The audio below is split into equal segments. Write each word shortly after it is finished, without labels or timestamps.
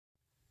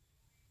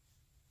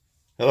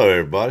Hello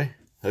everybody.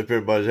 Hope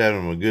everybody's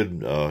having a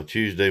good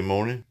Tuesday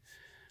morning.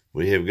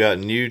 We have got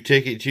New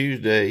Ticket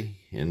Tuesday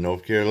in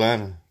North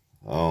Carolina.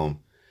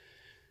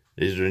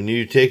 These are the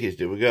new tickets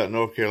that we got in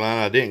North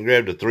Carolina. I didn't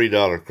grab the $3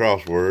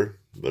 crossword,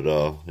 but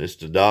it's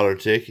the dollar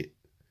ticket.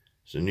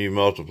 It's a new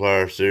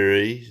multiplier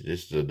series.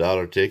 This is the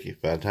dollar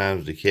ticket, 5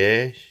 times the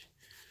cash.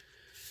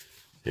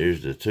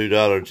 Here's the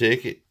 $2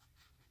 ticket,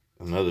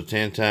 another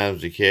 10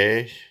 times the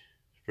cash.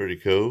 It's pretty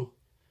cool.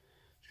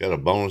 Got a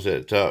bonus at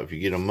the top if you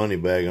get a money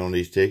bag on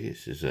these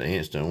tickets. It's an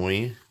instant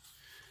win.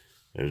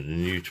 There's the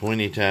new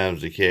 20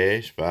 times the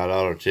cash,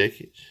 $5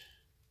 tickets.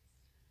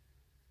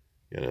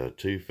 Got a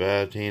 2,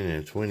 5, 10,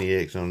 and a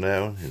 20X on that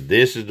one. And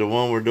this is the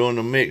one we're doing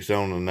the mix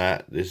on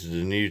tonight. This is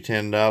the new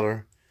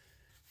 $10,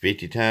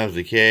 50 times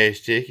the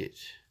cash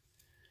tickets.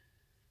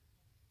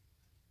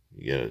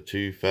 You got a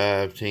 2,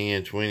 5,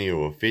 10, 20,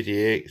 or a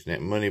 50X,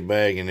 that money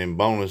bag, and then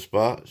bonus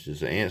spots.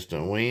 It's an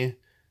instant win.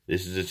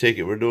 This is the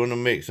ticket we're doing the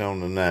mix on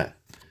tonight.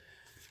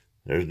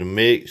 There's the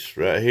mix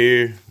right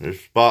here. There's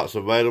spots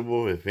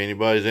available if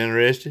anybody's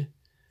interested.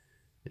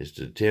 It's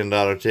the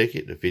 $10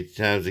 ticket, the 50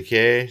 times the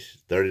cash,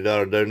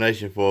 $30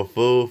 donation for a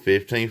full,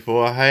 15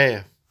 for a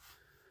half.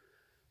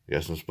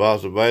 Got some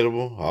spots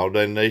available. All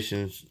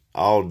donations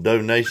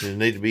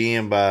need to be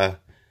in by,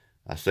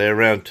 I say,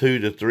 around 2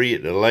 to 3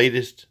 at the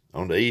latest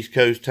on the East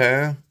Coast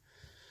time.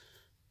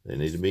 They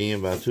need to be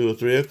in by 2 or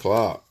 3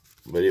 o'clock.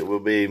 But it will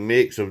be a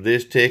mix of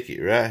this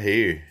ticket right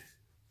here.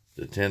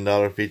 The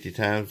 $10, 50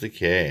 times the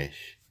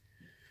cash.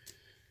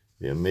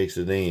 Yeah, mix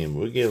it in.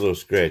 We'll get a little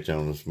scratch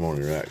on this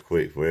morning right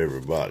quick for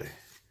everybody.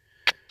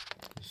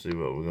 Let's see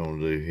what we're going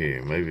to do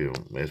here. Maybe it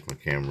won't mess my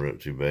camera up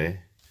too bad.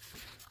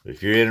 But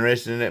if you're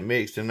interested in that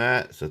mix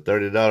tonight, it's a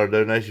 $30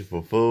 donation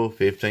for full,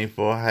 15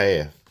 for a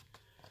half. As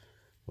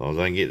long as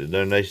I can get the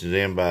donations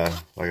in by,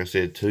 like I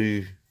said,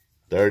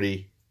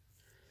 2:30.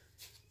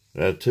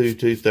 About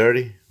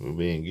 2:30, we'll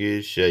be in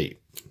good shape.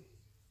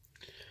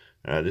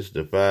 Alright, this is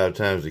the 5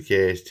 times the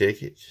cash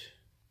tickets.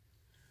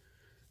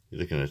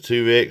 You're looking at a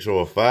 2X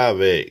or a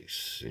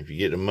 5X. If you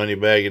get the money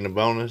bag in the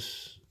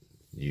bonus,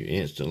 you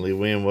instantly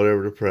win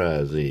whatever the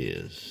prize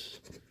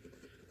is.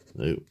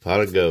 Nope,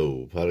 pot of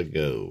gold, pot of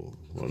gold.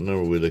 What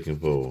number are we looking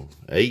for?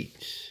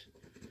 8.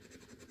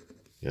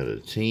 Got a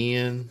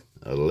 10,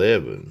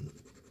 11,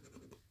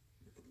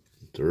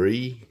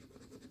 3,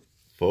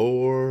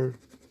 4,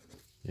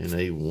 and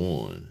a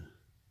 1.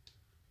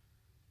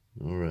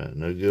 Alright,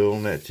 no go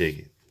on that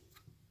ticket.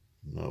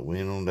 Not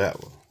win on that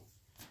one.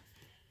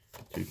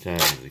 2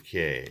 times the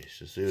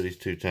cash. Let's see what these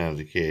 2 times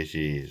the cash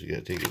is. We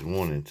got tickets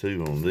 1 and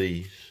 2 on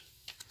these.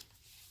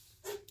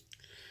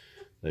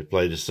 They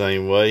play the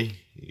same way.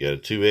 You got a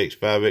 2X,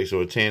 5X,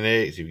 or a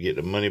 10X. If you get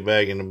the money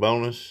bag in the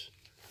bonus,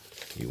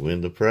 you win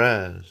the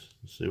prize.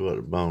 Let's see what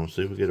the bonus.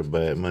 See if we get a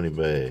bad money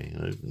bag.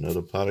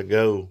 Another pot of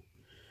gold.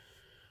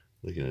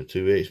 Looking at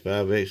 2X,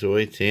 5X, or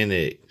a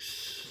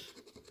 10X.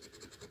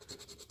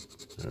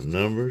 Our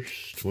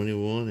numbers,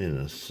 21 and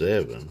a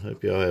 7.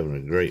 Hope y'all having a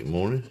great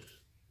morning.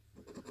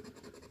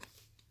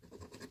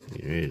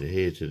 Getting ready to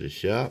head to the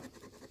shop.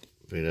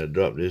 After I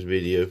drop this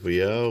video for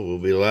y'all, we'll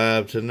be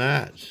live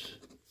tonight.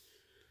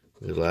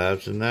 We're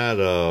live tonight.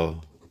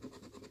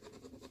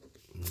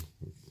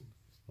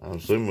 I'm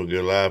assuming we'll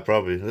go live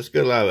probably. Let's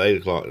go live at 8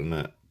 o'clock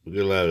tonight. We'll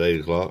go live at 8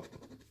 o'clock.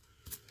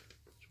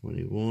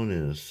 21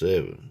 and a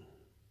 7.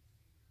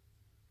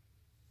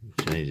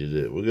 Change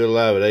it up. We'll go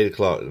live at 8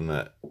 o'clock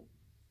tonight.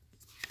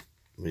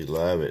 Be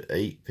live at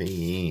 8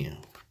 p.m.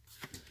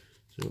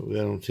 So we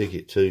got on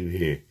ticket 2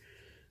 here.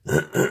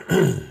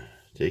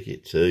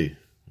 Ticket 2.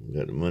 We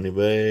got the money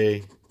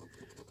bag.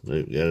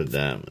 Nope, got a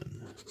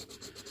diamond.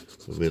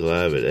 We'll be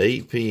live at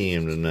 8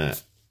 p.m.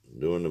 tonight.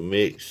 Doing the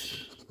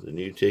mix. The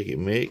new ticket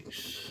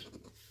mix.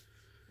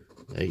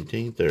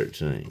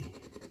 1813.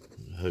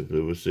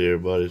 Hopefully we'll see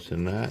everybody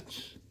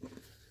tonight.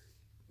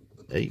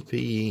 8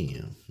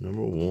 p.m.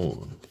 Number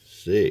 1.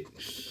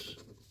 6.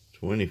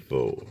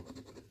 24.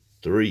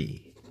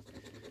 3.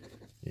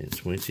 And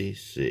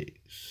 26.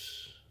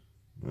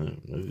 No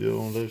good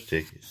on those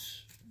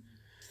tickets.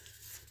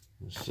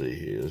 Let's see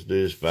here. Let's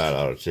do this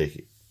 $5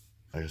 ticket.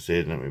 Like I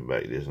said, let me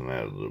back this one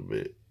out a little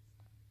bit.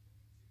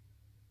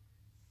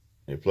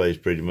 It plays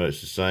pretty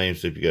much the same.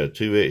 So if you got a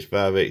 2X,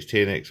 5X,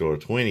 10X, or a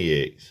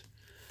 20X,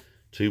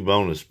 2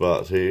 bonus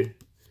spots here.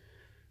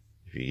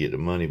 If you get the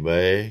money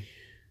bag,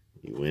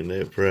 you win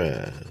that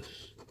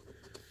prize.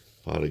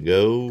 Pot of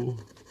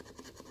gold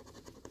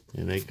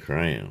and a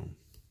crown.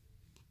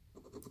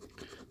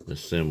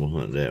 Let's symbol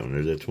hunt that one.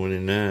 There's a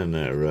 29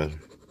 that right.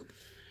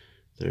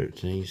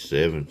 13,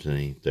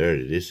 17,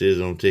 30. This is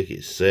on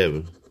ticket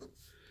 7.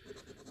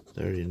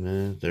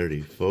 39,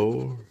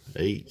 34,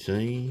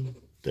 18,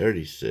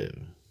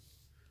 37.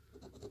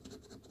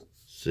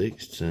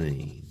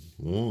 16,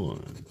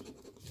 1,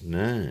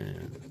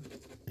 9,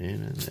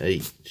 and an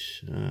 8.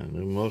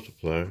 No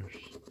multipliers.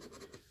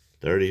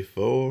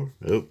 34.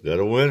 Oh, got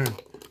a winner.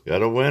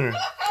 Got a winner.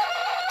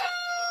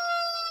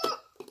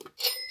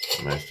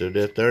 Matched up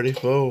that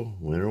 34.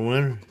 Winner,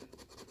 winner.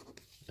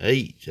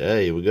 8.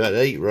 Hey, we got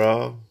 8,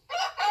 Rob.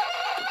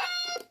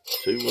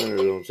 2 winners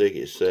on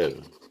ticket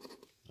 7.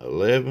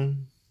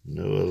 11,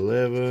 no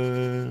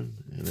 11,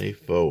 and a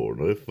 4,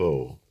 no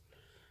 4.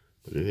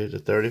 But we hit the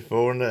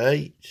 34 and the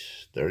 8.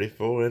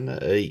 34 and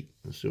the 8.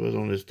 Let's see what's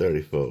on this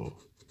 34.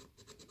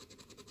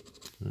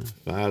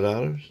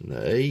 $5 and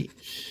the 8.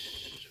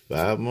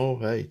 5 more.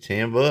 Hey,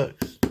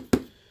 $10.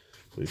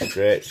 We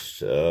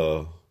scratched,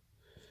 well,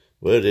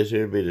 this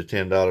here would be the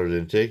 $10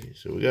 in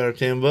tickets. So we got our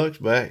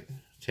 $10 back.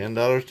 $10,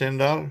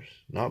 $10.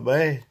 Not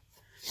bad.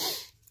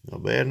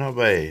 Not bad, not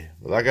bad.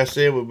 But like I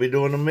said, we'll be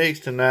doing the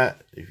mix tonight.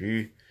 If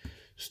you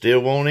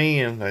still want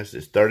in, that's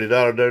it's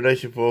 $30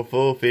 donation for a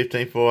full,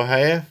 $15 for a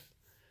half.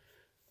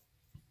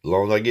 As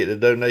long as I get the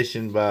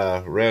donation by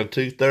around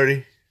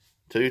 2:30,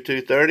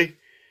 2:30,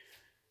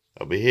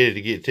 I'll be headed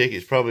to get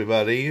tickets probably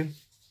by then.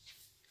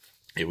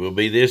 It will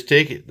be this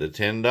ticket, the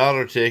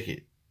 $10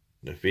 ticket,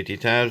 the 50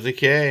 times the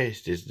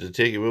cash. This is the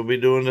ticket we'll be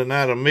doing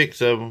tonight, a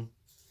mix of them.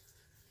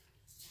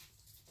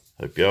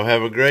 Hope y'all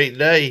have a great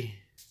day.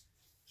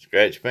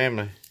 Scratch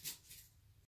family.